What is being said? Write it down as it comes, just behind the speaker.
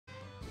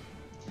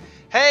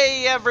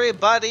Hey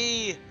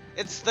everybody,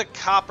 it's the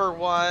Copper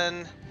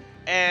One,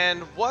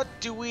 and what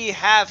do we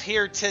have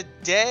here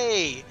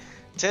today?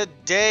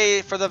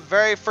 Today, for the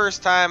very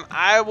first time,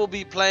 I will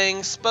be playing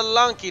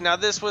Spelunky. Now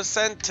this was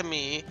sent to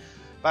me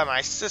by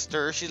my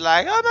sister. She's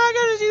like, oh my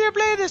goodness, you're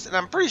playing this, and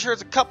I'm pretty sure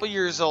it's a couple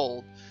years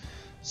old.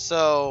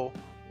 So,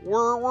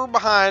 we're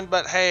behind,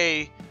 but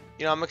hey,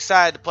 you know, I'm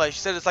excited to play. She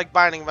said it's like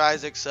Binding of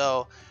Isaac,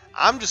 so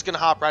I'm just gonna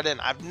hop right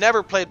in. I've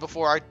never played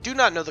before, I do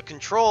not know the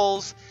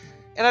controls,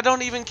 and I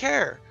don't even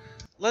care.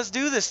 Let's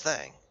do this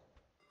thing.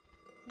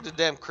 Get the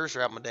damn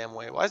cursor out my damn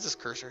way. Why is this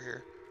cursor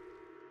here?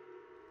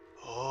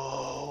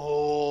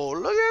 Oh,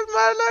 look at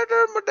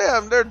my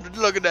damn. There,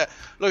 look at that.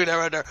 Look at that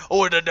right there. Oh,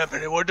 what did that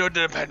penny? What did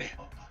that penny?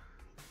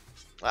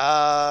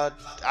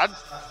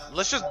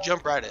 Let's just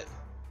jump right in.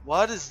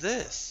 What is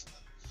this?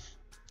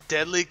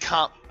 Deadly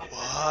comp.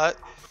 What?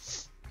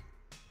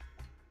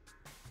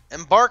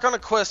 Embark on a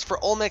quest for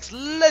Olmec's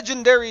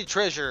legendary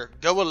treasure.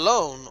 Go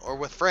alone or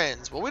with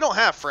friends. Well, we don't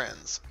have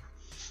friends.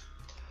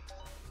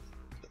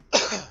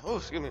 Oh,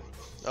 excuse me.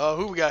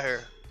 Who we got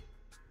here?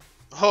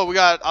 Oh, we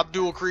got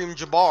Abdul Karim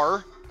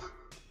Jabbar.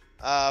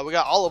 We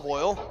got olive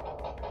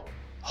oil.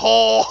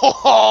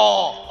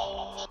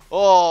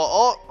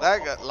 Oh,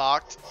 that got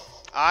locked.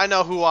 I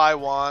know who I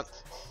want.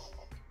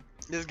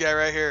 This guy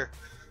right here.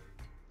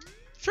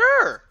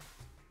 Sure.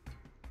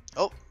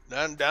 Oh,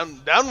 down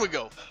we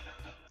go.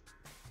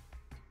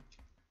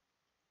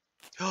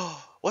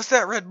 What's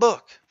that red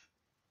book?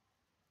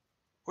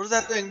 What does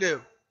that thing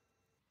do?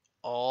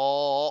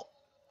 Oh.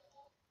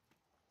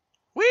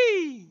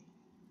 Whee!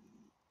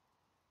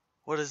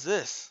 What is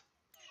this?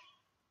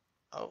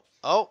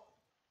 Oh.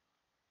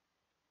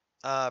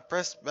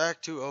 Press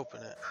back to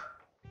open it.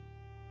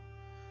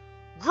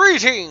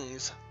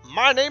 Greetings!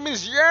 My name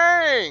is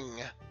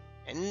Yang!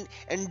 And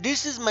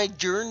this is my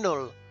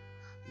journal.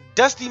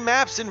 Dusty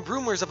maps and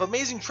rumors of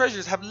amazing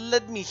treasures have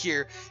led me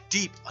here,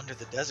 deep under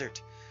the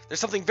desert. There's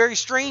something very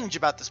strange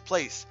about this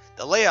place.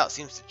 The layout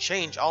seems to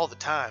change all the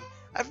time.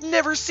 I've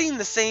never seen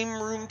the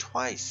same room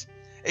twice.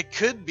 It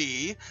could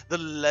be the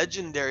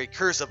legendary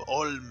curse of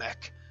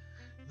Olmec,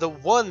 the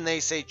one they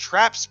say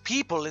traps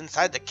people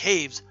inside the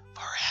caves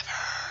forever.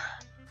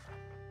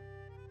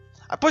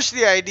 I push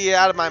the idea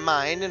out of my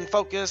mind and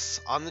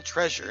focus on the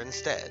treasure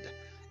instead.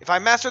 If I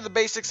master the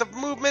basics of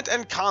movement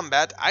and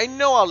combat, I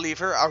know I'll leave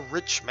her a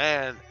rich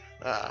man.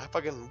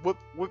 Fucking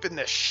whipping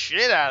the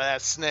shit out of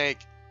that snake.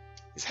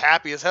 He's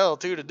happy as hell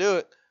too to do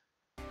it.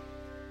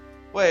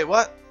 Wait,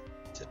 what?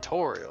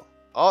 Tutorial.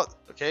 Oh,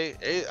 okay.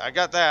 Hey, I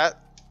got that.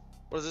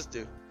 What does this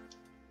do?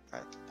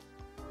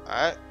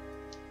 Alright.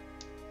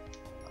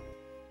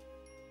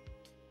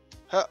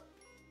 Huh.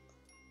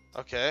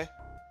 Okay.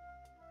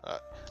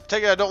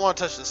 Take it I don't want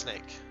to touch the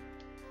snake.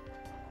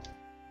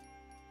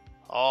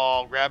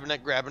 Oh, grabbing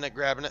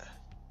it.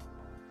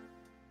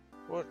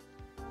 What?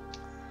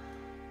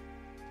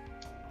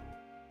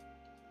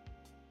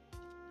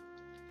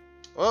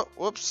 Oh,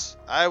 whoops.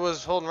 I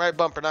was holding right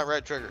bumper, not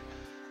right trigger.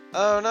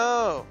 Oh,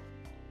 no.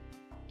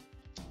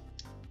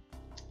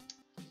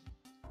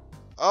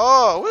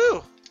 Oh,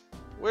 woo!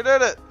 We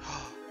did it!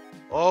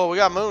 Oh, we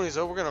got moonies,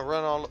 so we're gonna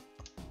run all...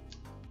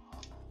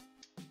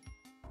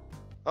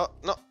 Oh,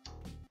 no.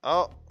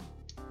 Oh.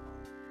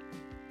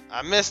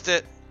 I missed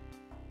it.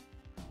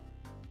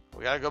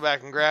 We gotta go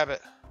back and grab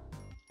it.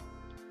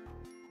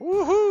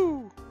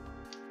 Woohoo!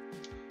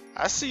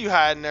 I see you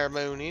hiding there,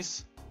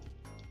 moonies.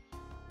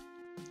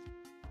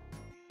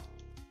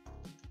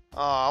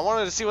 Oh, I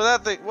wanted to see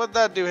what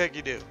that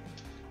doohickey do.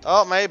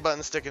 Oh, my A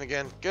button's sticking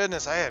again.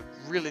 Goodness, I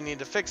really need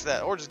to fix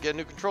that, or just get a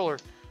new controller.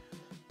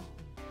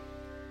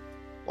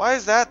 Why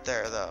is that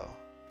there, though?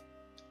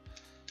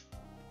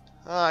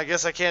 Oh, I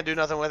guess I can't do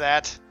nothing with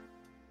that.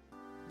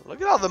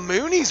 Look at all the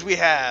moonies we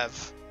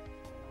have.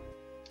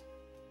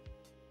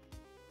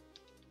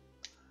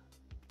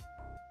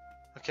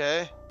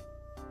 Okay.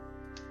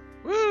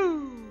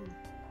 Woo!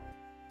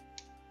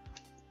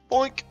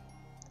 Boink!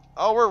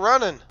 Oh, we're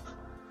running.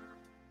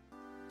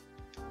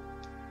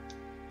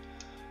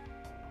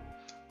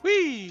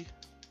 Whee!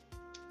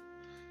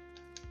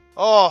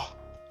 Oh!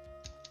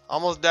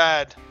 Almost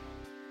died.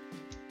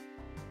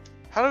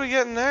 How do we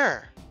get in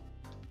there?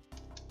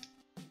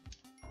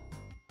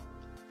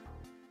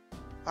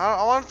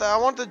 I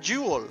want the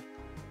jewel.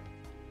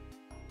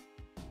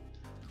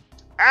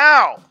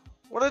 Ow!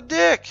 What a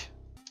dick!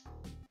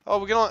 Oh,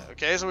 we can only...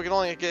 Okay, so we can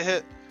only get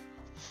hit...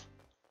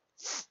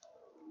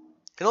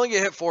 Can only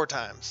get hit 4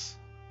 times.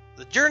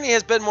 The journey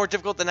has been more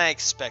difficult than I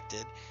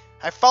expected.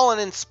 I've fallen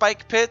in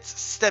spike pits,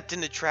 stepped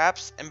into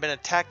traps, and been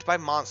attacked by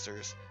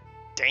monsters.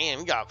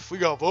 Damn, we got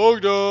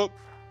fucked up.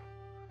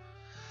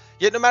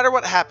 Yet no matter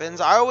what happens,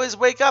 I always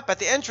wake up at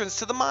the entrance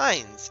to the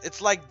mines.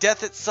 It's like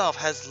death itself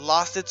has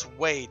lost its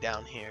way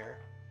down here.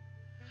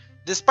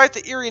 Despite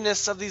the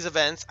eeriness of these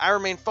events, I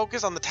remain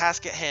focused on the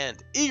task at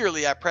hand.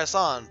 Eagerly I press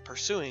on,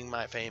 pursuing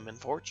my fame and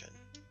fortune.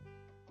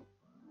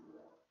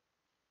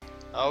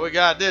 Oh, we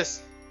got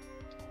this.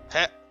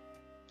 Heh.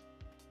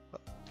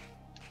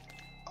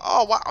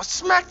 Oh, wow.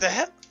 Smack the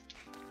head.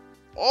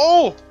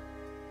 Oh!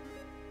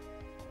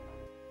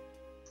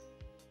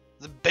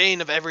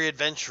 bane of every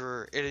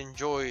adventurer, it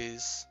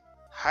enjoys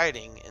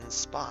hiding in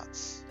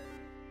spots.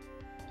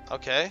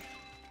 Okay.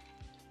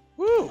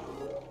 Woo!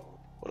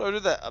 What do I do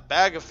with that? A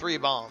bag of 3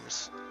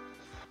 bombs.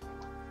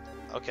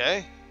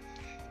 Okay.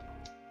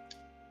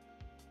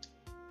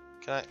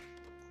 Can I?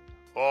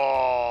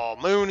 Oh,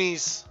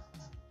 Moonies.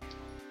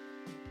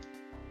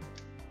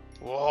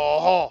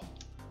 Whoa.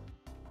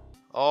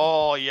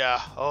 Oh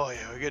yeah. Oh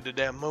yeah. We get the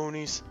damn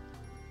Moonies.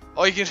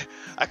 Oh, you can.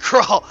 I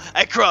crawl.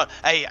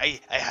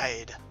 I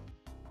hide.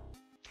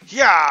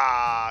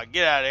 Yeah.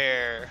 Get out of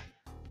here.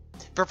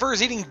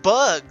 Prefers eating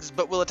bugs,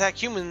 but will attack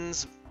human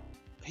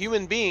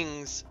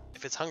beings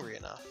if it's hungry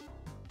enough.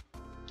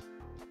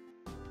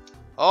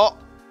 Oh.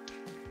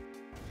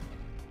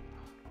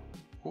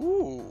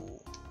 Ooh.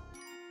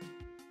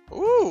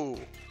 Ooh.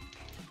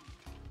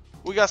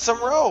 We got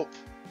some rope.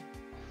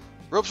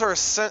 Ropes are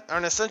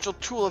an essential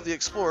tool of the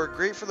explorer,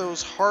 great for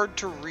those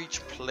hard-to-reach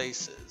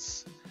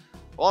places.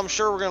 Well, I'm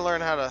sure we're going to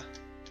learn how to...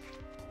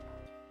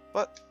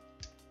 What?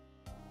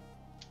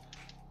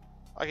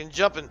 I can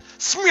jump and...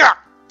 Smear!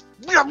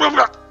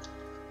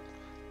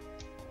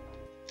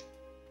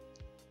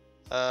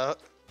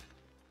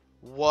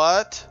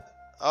 What?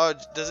 Oh,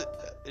 does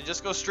it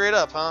just go straight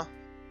up, huh?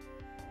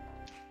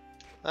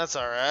 That's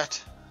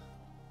alright.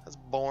 That's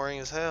boring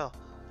as hell.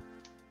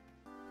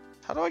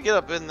 How do I get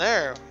up in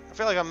there? I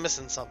feel like I'm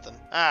missing something.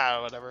 Ah,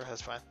 whatever.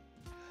 That's fine.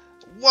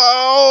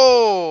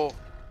 Whoa!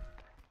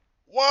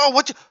 Whoa!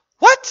 What?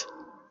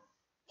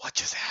 What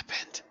just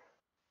happened?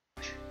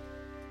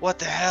 What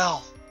the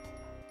hell?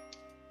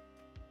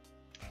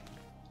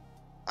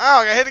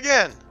 Oh, I got hit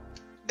again.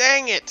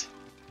 Dang it.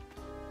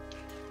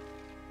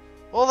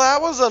 Well,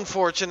 that was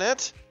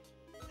unfortunate.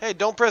 Hey,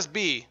 don't press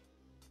B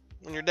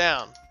when you're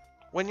down.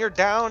 When you're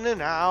down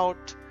and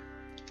out.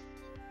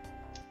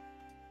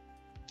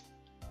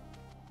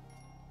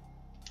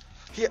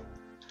 Yeah.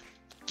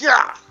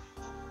 Yeah.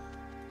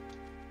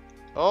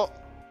 Oh.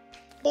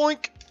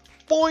 Boink.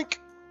 Boink.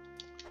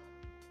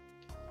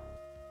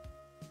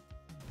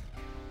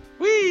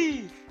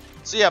 Whee.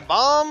 So yeah,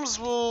 bombs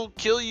will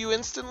kill you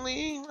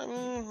instantly.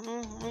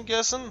 I'm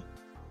guessing.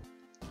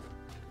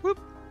 Whoop.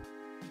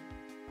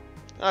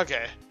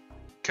 Okay.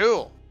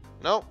 Cool.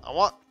 Nope. I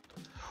want.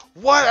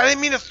 What? I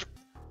didn't mean to.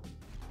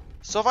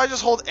 So if I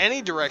just hold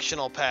any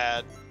directional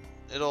pad,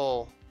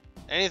 it'll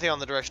anything on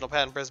the directional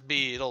pad and press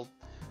B, it'll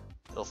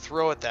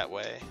throw it that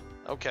way.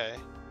 Okay.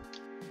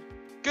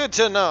 Good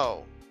to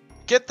know.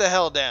 Get the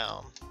hell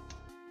down.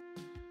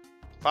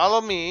 Follow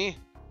me.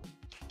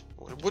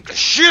 What the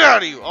shit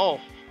out of you?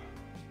 Oh.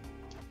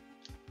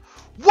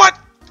 What?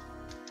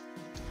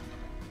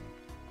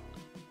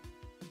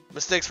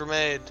 Mistakes were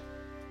made.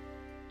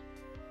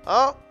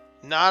 Oh,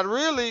 not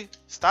really.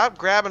 Stop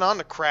grabbing on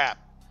the crap.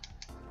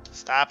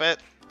 Stop it.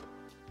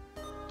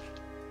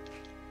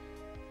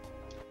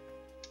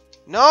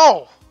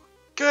 No!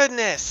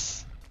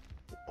 Goodness!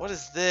 What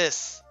is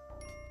this?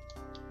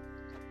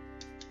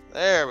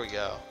 There we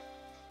go.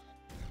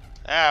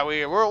 Ah,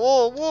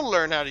 we'll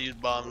learn how to use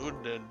bombs.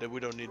 We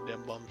don't need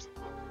them bombs.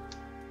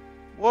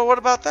 Well, what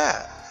about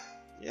that?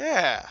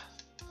 Yeah.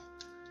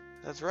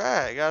 That's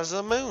right. Got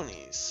some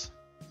moonies.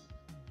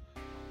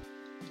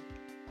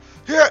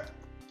 Here.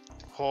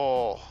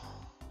 Oh.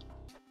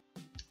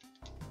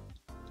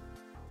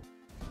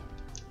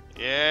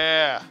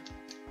 Yeah.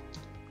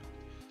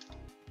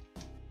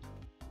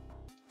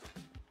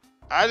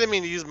 I didn't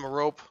mean to use my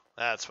rope.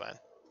 That's fine.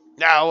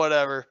 Nah,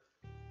 whatever.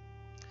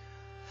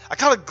 I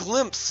caught a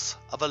glimpse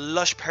of a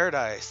lush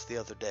paradise the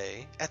other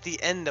day at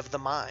the end of the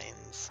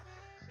mines.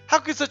 How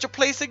could such a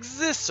place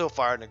exist so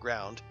far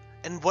underground?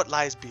 And what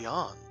lies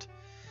beyond?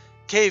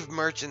 Cave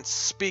merchants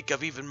speak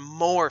of even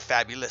more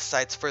fabulous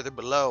sights further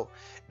below.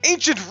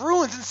 Ancient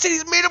ruins and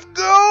cities made of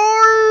gold!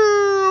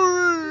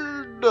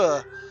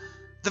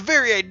 The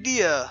very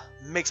idea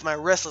makes my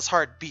restless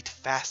heart beat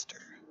faster.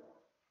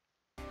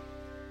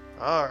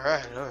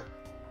 Alright.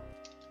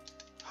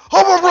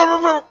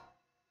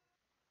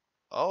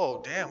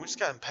 Oh, damn, we just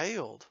got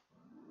impaled.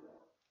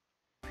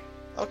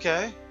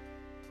 Okay.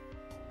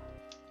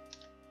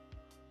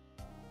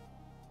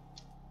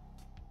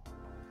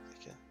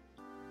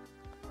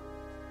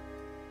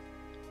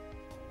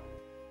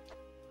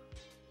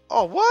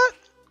 Oh, what?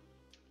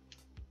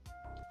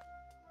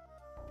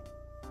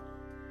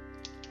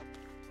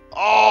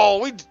 Oh,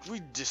 we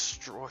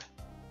destroy.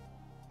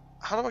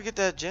 How do I get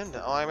that gem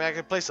down? Oh, I mean, I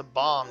can place a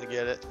bomb to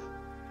get it.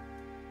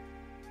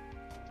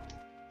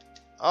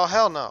 Oh,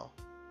 hell no.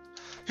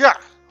 Yeah.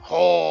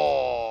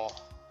 Oh.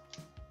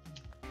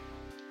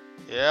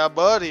 Yeah,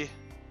 buddy.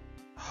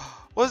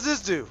 What does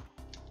this do?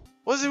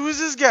 Who's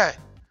this guy?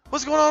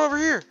 What's going on over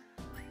here?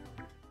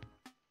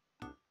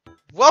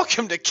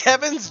 Welcome to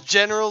Kevin's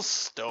General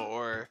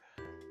Store.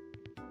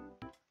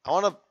 I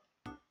wanna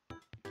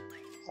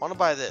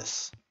buy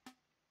this.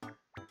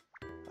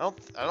 I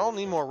don't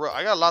need more rope.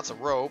 I got lots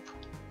of rope.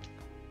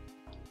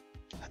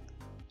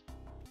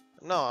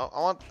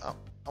 No,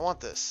 I want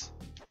this.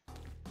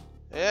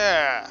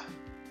 Yeah.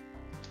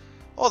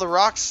 Oh, the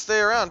rocks stay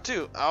around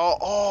too.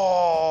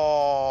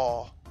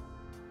 Oh.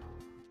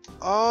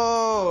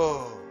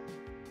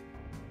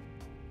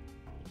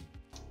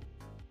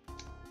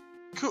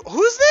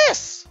 Who's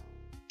this?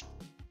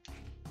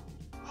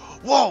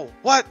 Whoa,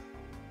 what?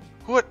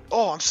 What?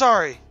 Oh, I'm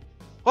sorry.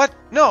 What?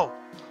 No.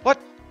 What?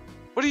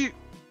 What are you?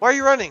 Why are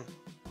you running?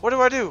 What do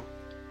I do?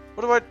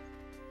 What do I?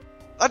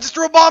 I just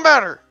threw a bomb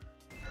at her.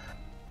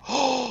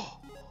 Oh.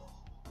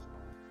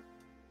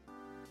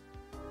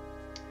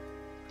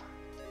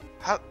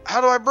 How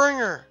do I bring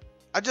her?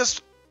 I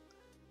think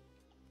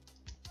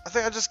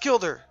I just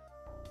killed her.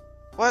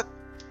 What?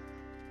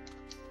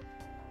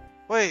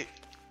 Wait,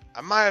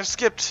 I might have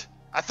skipped.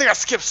 I think I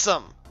skipped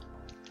some.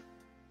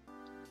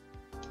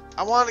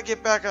 I want to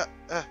get back up.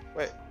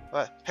 Wait,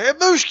 what? Hey,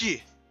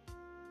 Booshki!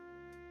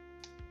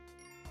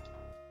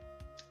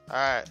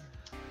 Alright,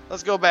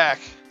 let's go back.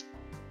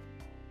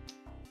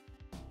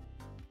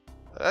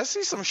 I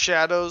see some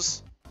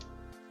shadows.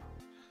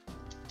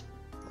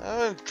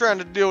 I'm trying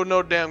to deal with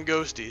no damn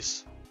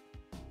ghosties.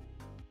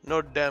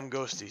 No damn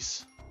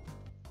ghosties.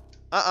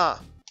 Grab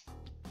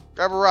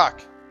a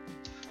rock.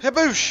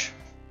 Haboosh!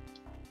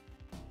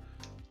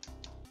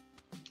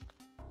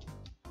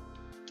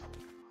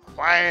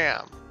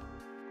 Wham!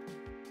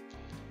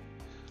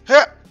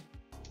 Hip!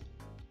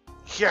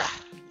 Yeah!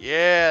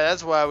 Yeah,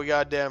 that's why we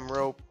got damn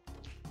rope.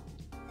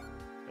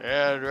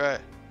 Yeah, that's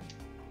right.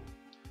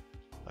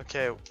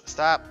 Okay,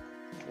 stop.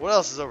 What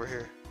else is over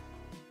here?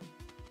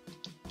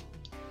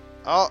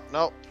 Oh,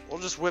 no. We'll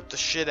just whip the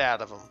shit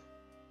out of them.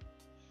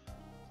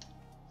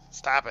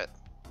 Stop it.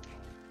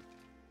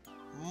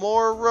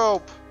 More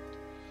rope.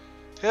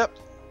 Hip.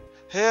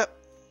 Hip.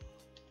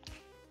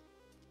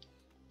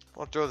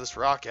 I'll throw this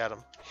rock at him.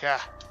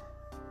 Yeah.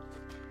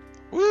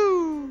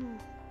 Woo!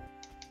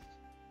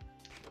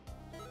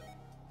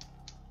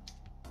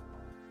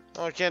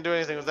 Oh, I can't do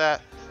anything with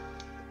that.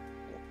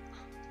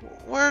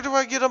 Where do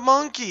I get a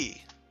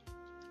monkey?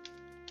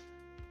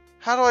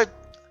 How do I...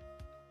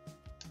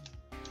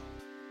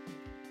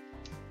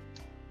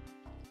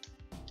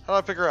 How do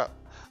I pick her up?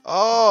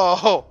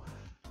 Oh!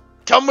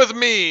 Come with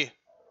me!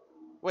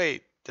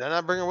 Wait, did I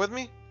not bring her with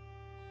me?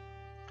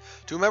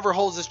 To whomever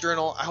holds this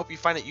journal, I hope you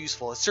find it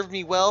useful. It served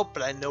me well,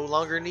 but I no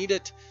longer need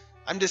it.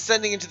 I'm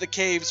descending into the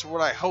caves for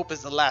what I hope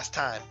is the last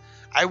time.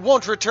 I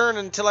won't return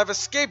until I've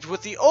escaped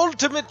with the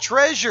ultimate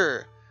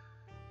treasure!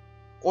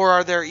 Or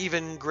are there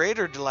even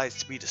greater delights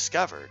to be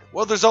discovered?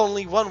 Well, there's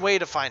only one way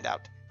to find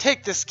out.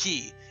 Take this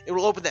key. It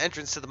will open the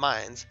entrance to the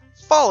mines.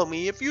 Follow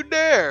me if you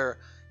dare.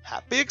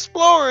 Happy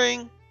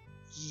exploring!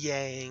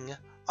 Yang.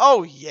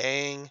 Oh,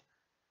 Yang.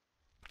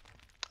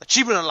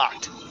 Achievement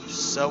unlocked.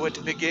 So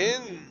it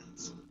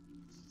begins.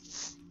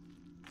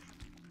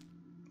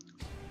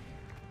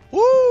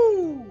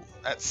 Woo!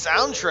 That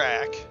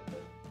soundtrack.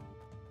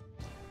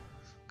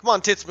 Come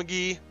on, Tits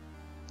McGee.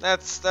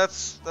 That's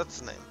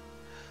the name.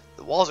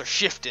 The walls are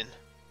shifting.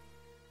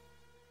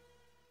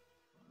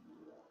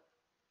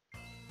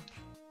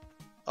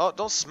 Oh,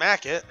 don't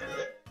smack it.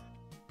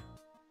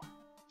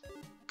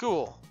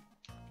 Cool.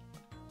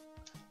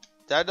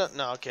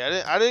 No,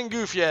 okay, I didn't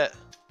goof yet.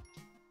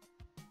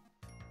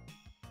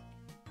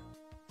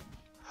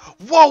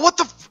 Whoa, what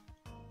the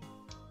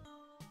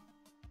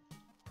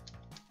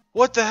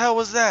what the hell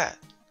was that?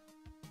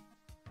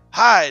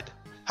 Hide.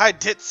 Hide,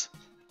 tits.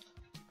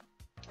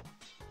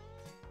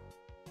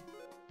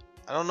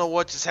 I don't know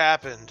what just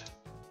happened.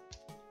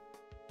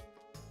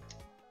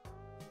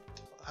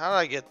 How did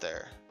I get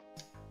there?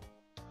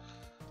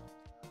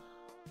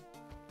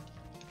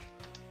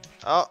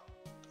 Oh.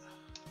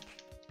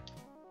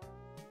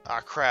 Ah,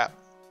 crap.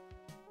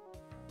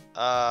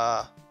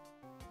 How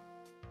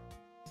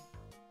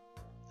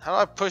do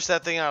I push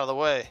that thing out of the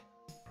way?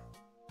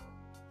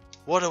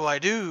 What do I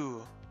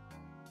do?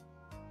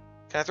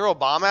 Can I throw a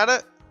bomb at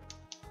it?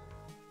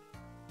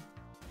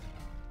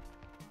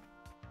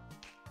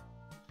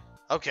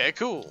 Okay,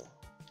 cool.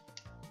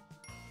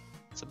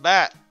 It's a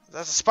bat.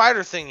 That's a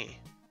spider thingy.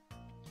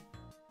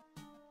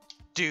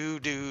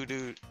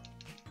 Dude.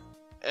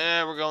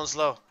 We're going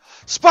slow.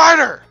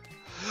 Spider!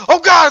 Oh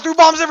god, I threw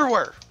bombs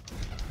everywhere!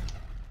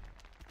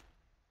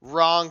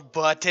 Wrong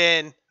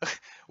button.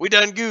 We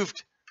done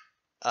goofed.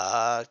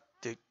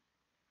 Dude.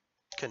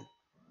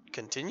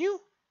 Continue?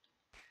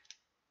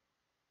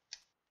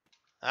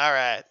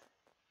 Alright.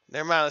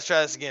 Never mind, let's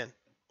try this again.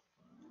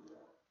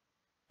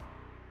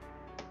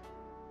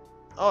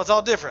 Oh, it's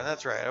all different.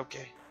 That's right.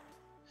 Okay.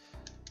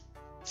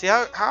 See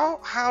how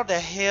the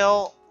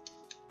hell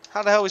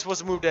are we supposed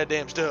to move that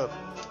damn stuff?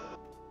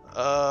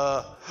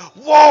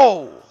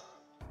 Whoa!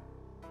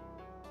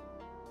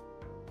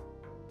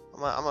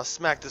 I'm gonna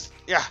smack this.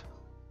 Yeah.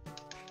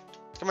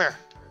 Come here.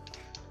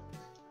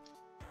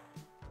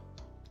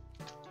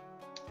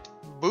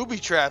 Booby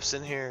traps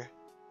in here.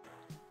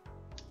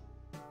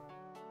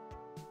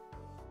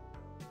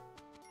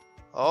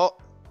 Oh.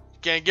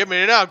 Can't get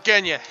me now,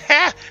 can you?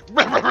 Ha!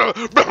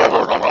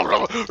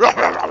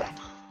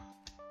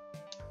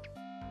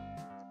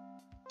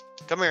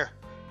 Come here.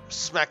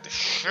 Smack the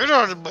shit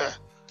out of me.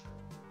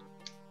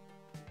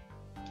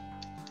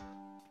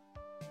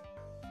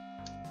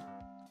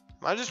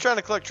 Am I just trying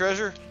to collect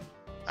treasure?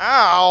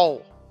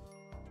 Ow!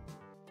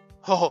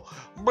 Oh,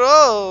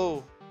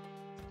 bro!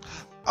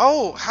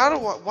 Oh, how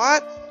do I...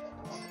 What?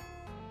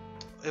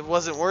 it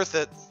wasn't worth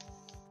it.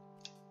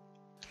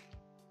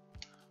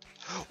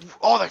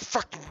 Oh, they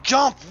fucking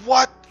jump!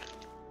 What?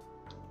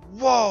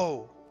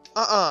 Whoa!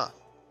 How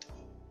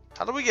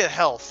do we get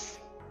health?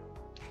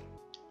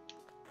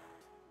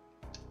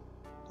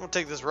 I'm gonna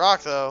take this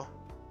rock though.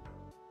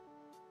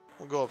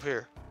 We'll go up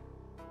here.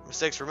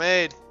 Mistakes were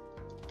made.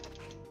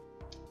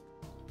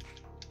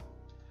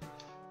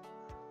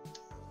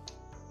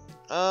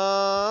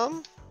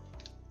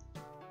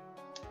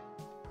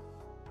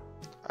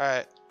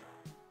 Alright.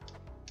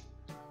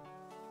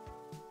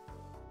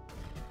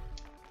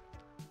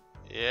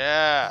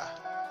 Yeah.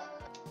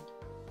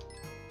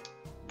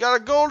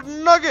 Got a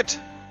golden nugget!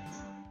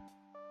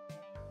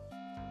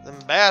 Them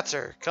bats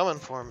are coming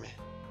for me.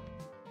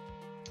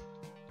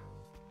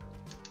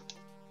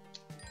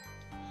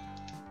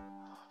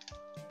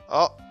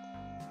 Oh.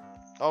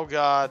 Oh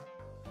god.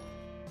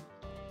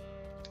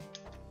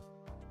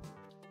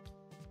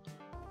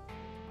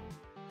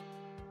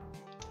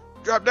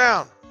 Drop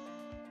down.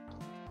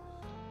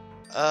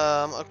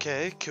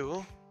 Okay,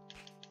 cool.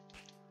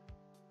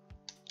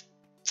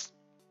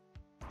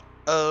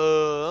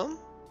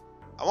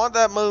 I want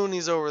that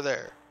Moonies over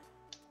there.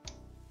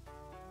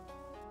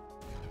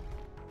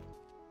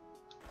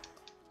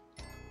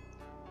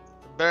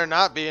 There better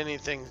not be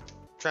anything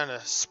trying to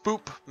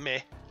spook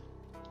me.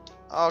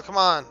 Oh, come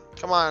on.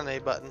 Come on, A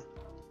button.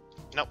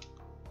 Nope.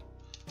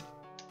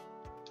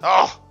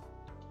 Oh!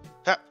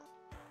 Ha!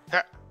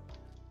 Ha!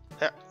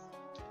 Ha!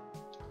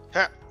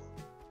 Ha!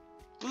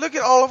 Look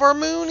at all of our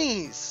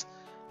Moonies!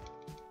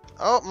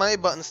 Oh, my A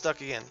button's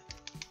stuck again.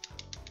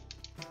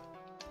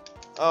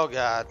 Oh,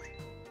 God.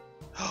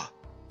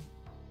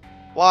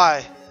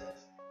 Why?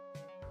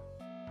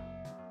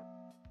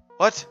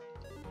 What?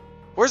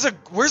 Where's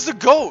the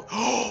goat?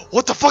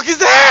 What the fuck is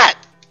that?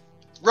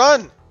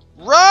 Run!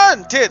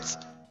 Run, Tits!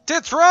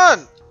 Tits,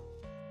 run!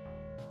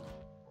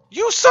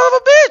 You son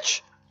of a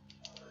bitch!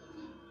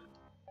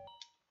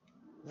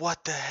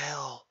 What the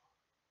hell?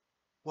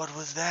 What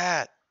was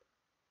that?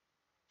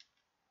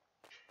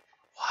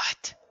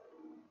 What?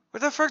 Where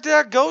the fuck did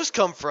that ghost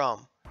come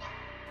from?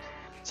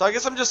 So I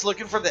guess I'm just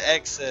looking for the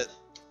exit.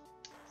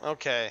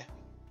 Okay.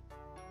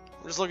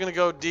 I'm just looking to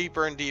go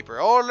deeper and deeper.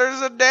 Oh,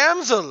 there's a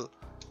damsel!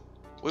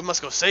 We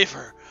must go save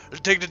her.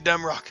 Take the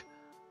damn rock.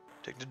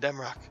 Take the damn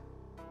rock.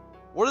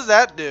 What does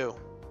that do?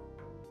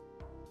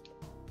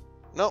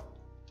 Nope.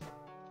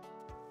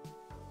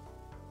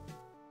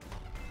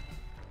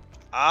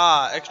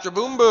 Ah, extra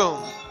boom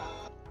boom.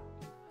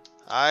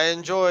 I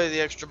enjoy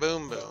the extra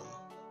boom boom.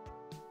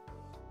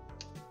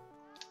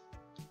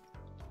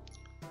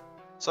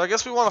 So I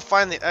guess we want to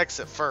find the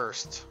exit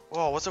first.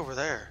 Whoa, what's over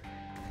there?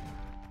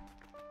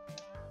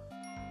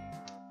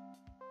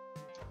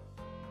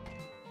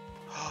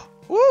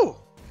 Woo!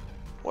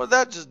 What did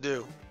that just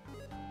do?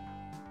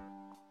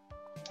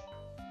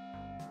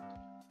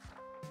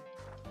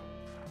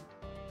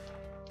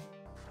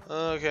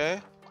 Okay.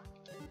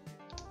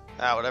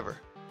 Ah, whatever.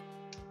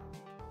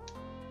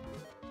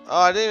 Oh,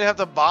 I didn't even have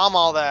to bomb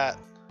all that.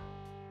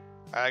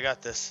 Alright, I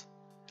got this.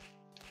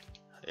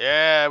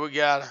 Yeah, we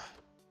got her.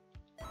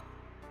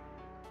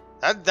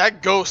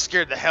 That ghost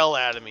scared the hell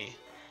out of me.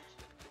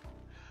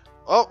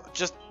 Oh,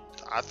 just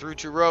I threw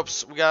 2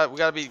 ropes. We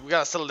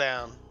gotta settle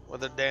down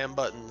with the damn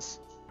buttons.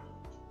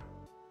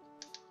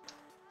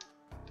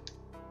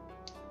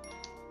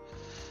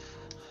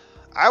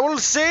 I will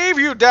save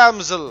you,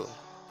 damsel.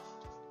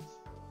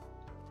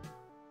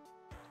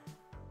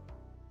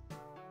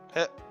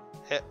 Hit,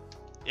 hit.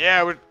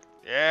 Yeah,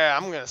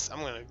 I'm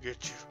gonna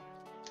get you.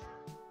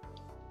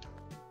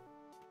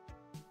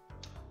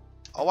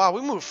 Oh wow,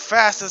 we move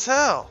fast as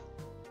hell.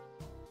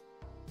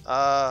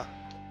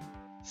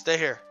 Stay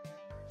here.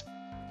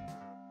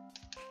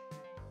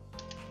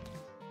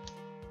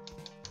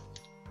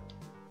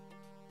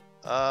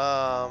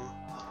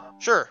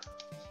 Sure.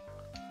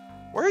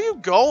 Where are you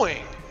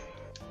going?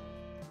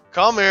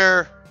 Come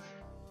here.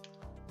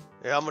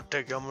 Yeah, I'm gonna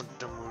take you.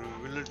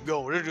 Let's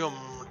go. I'm gonna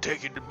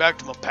take you back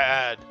to my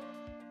pad.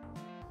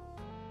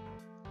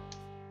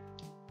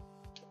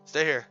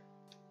 Stay here.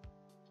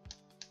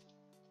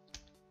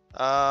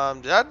 Did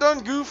I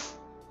done goof?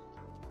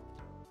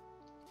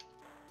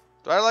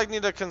 Do I like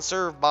need to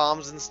conserve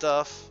bombs and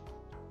stuff?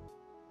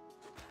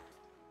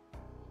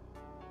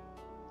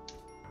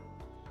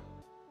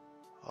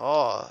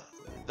 Oh,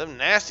 them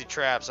nasty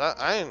traps.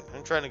 I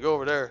ain't trying to go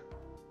over there.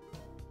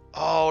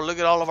 Oh, look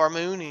at all of our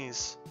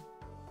Moonies.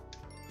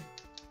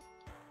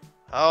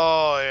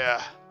 Oh,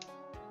 yeah.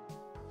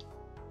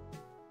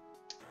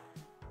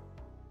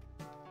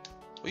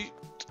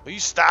 Will you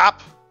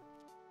stop?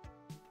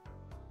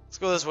 Let's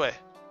go this way.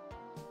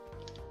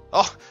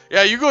 Oh,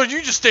 yeah, you go.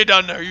 You just stay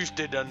down there. You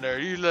stay down there.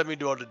 You let me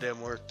do all the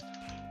damn work.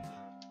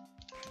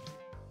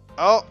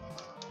 Oh,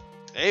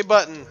 A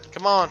button.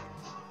 Come on.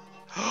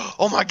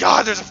 Oh my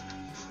God, there's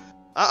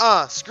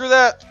a... screw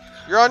that.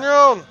 You're on your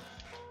own.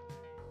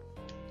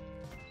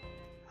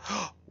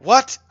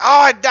 What?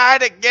 Oh, I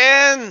died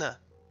again.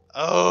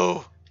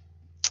 Oh.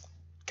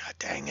 God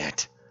dang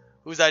it.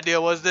 Whose idea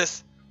was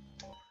this?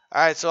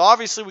 All right, so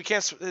obviously we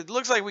can't. It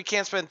looks like we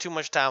can't spend too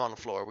much time on the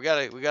floor. We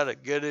gotta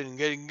get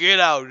in, get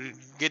out,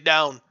 get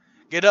down,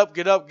 get up,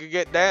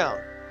 get down.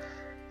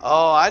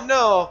 Oh, I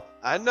know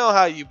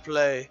how you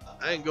play.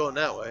 I ain't going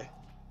that way.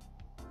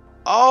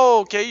 Oh,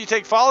 okay, you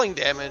take falling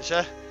damage.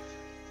 Huh?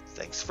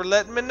 Thanks for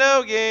letting me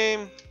know,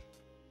 game.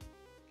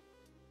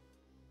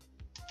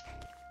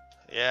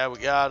 Yeah, we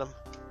got him.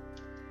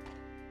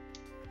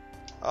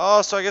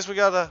 Oh, so I guess we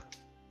gotta.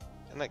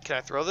 Can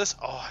I throw this?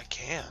 Oh, I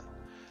can.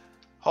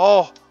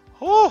 Oh,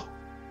 oh,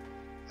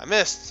 I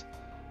missed.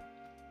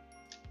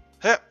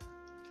 Hip.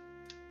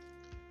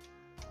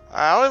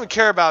 I don't even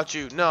care about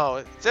you. No,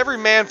 it's every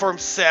man for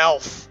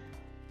himself.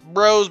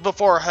 Bros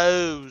before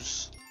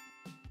hoes.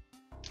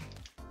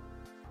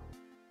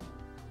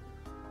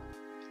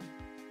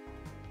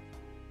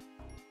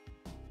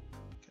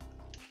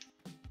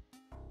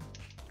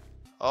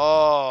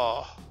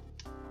 Oh,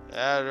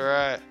 that's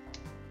right.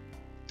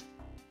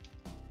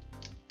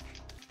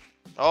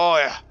 Oh,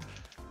 yeah.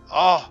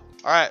 Oh,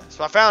 alright.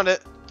 So I found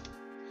it.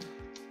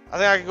 I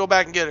think I can go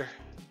back and get her.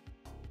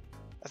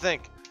 I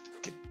think.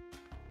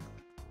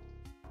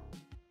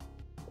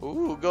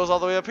 Ooh, it goes all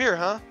the way up here,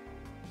 huh?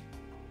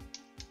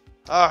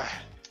 Alright.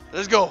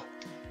 Let's go.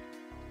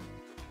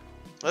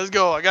 Let's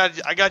go. I got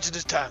you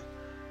this time.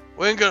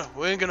 We ain't gonna.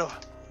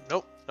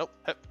 Nope.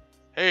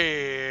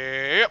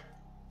 Hey. Yep.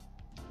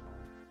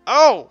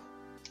 Oh!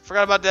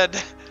 Forgot about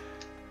that.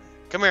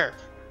 Come here.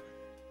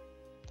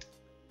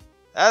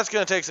 That's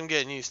gonna take some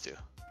getting used to.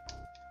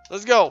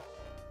 Let's go.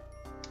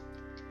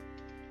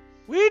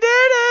 We did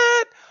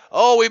it!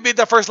 Oh, we beat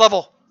the first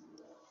level.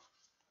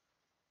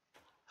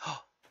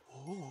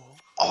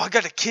 Oh, I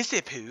got a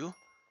kissy poo.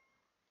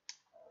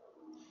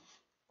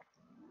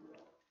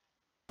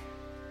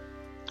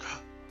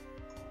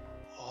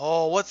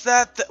 Oh, what's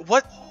that?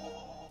 What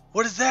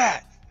is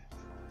that?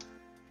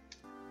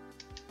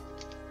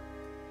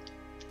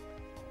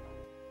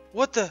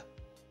 What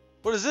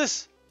is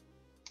this?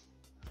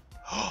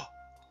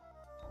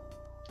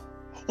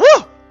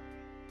 Whoa!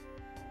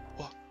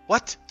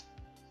 What?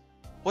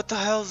 What the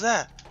hell is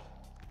that?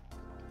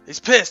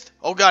 He's pissed.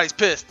 Oh god, he's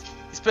pissed.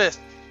 He's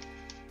pissed.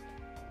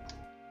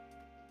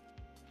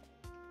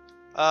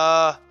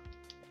 That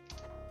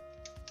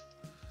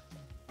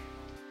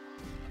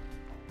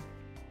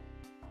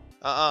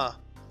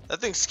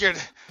thing's scared.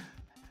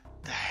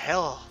 The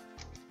hell?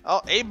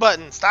 Oh, A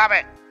button. Stop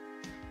it.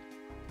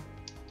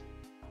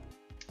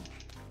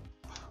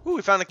 Ooh,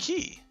 we found a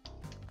key.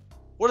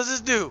 What does this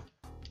do?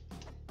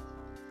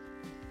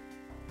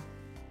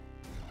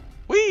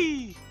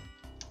 Whee!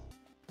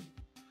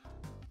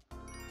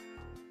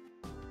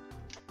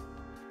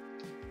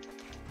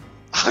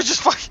 I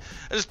just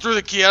threw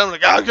the key out. I'm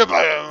like, oh,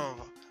 goodbye.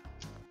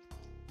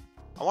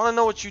 I want to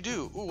know what you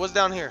do. Ooh, what's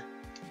down here?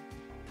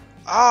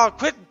 Oh,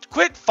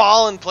 quit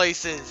falling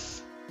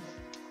places.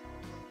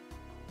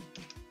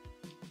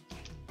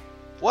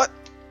 What?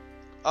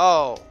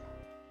 Oh,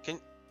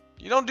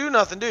 you don't do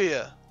nothing, do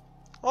you?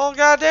 Well,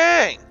 god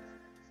dang.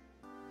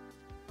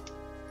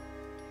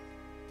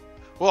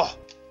 Whoa.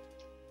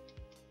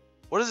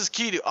 What does this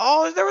key do?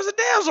 Oh, there was a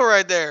damsel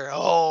right there.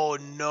 Oh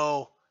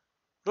no.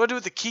 What do I do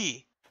with the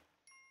key?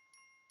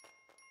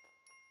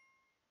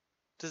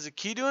 Does the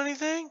key do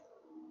anything?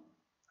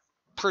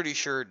 Pretty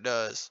sure it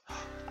does.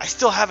 I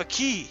still have a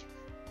key.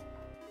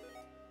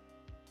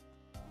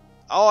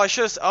 Oh, I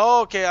should have.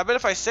 Oh, okay. I bet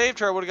if I saved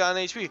her, I would have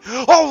gotten HP.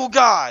 Oh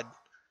god.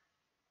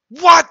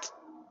 What?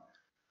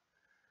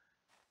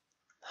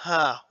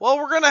 Huh. Well,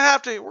 we're gonna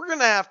have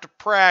to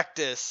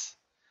practice.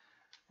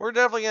 We're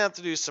definitely gonna have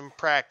to do some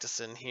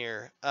practicing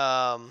here.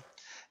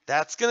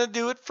 That's gonna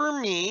do it for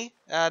me.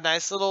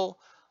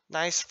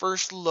 Nice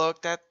first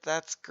look.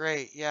 That's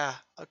great. Yeah.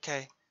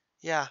 Okay.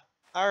 Yeah.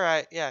 All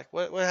right. Yeah.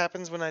 What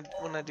happens when I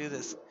do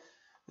this?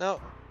 No.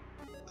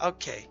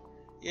 Okay.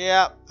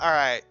 Yeah. All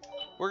right.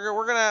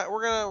 We're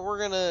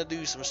gonna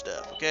do some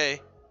stuff. Okay.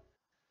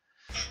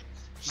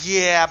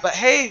 Yeah. But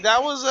hey,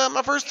 that was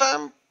my first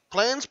time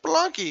playing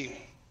Spelunky.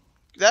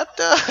 That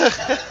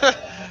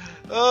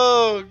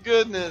oh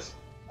goodness.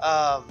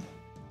 I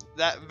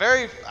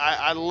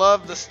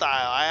love the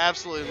style. I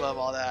absolutely love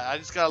all that. I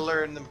just gotta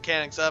learn the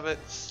mechanics of it,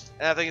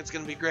 and I think it's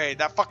gonna be great.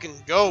 That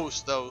fucking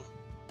ghost though,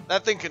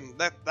 that thing can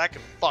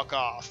fuck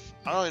off.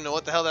 I don't even know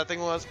what the hell that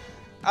thing was.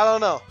 I don't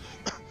know.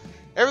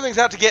 Everything's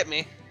out to get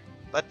me.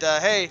 But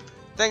hey,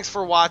 thanks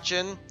for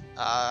watching.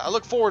 I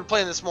look forward to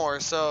playing this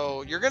more.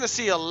 So you're gonna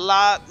see a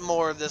lot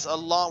more of this.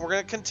 We're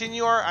gonna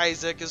continue our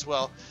Isaac as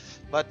well.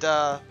 But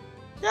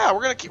yeah,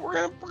 we're gonna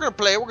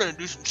play. We're gonna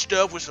do some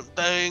stuff with some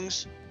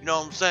things. You know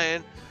what I'm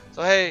saying?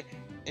 So hey,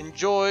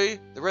 enjoy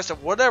the rest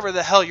of whatever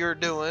the hell you're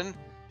doing.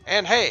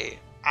 And hey,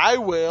 I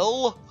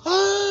will.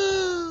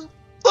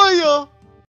 See ya.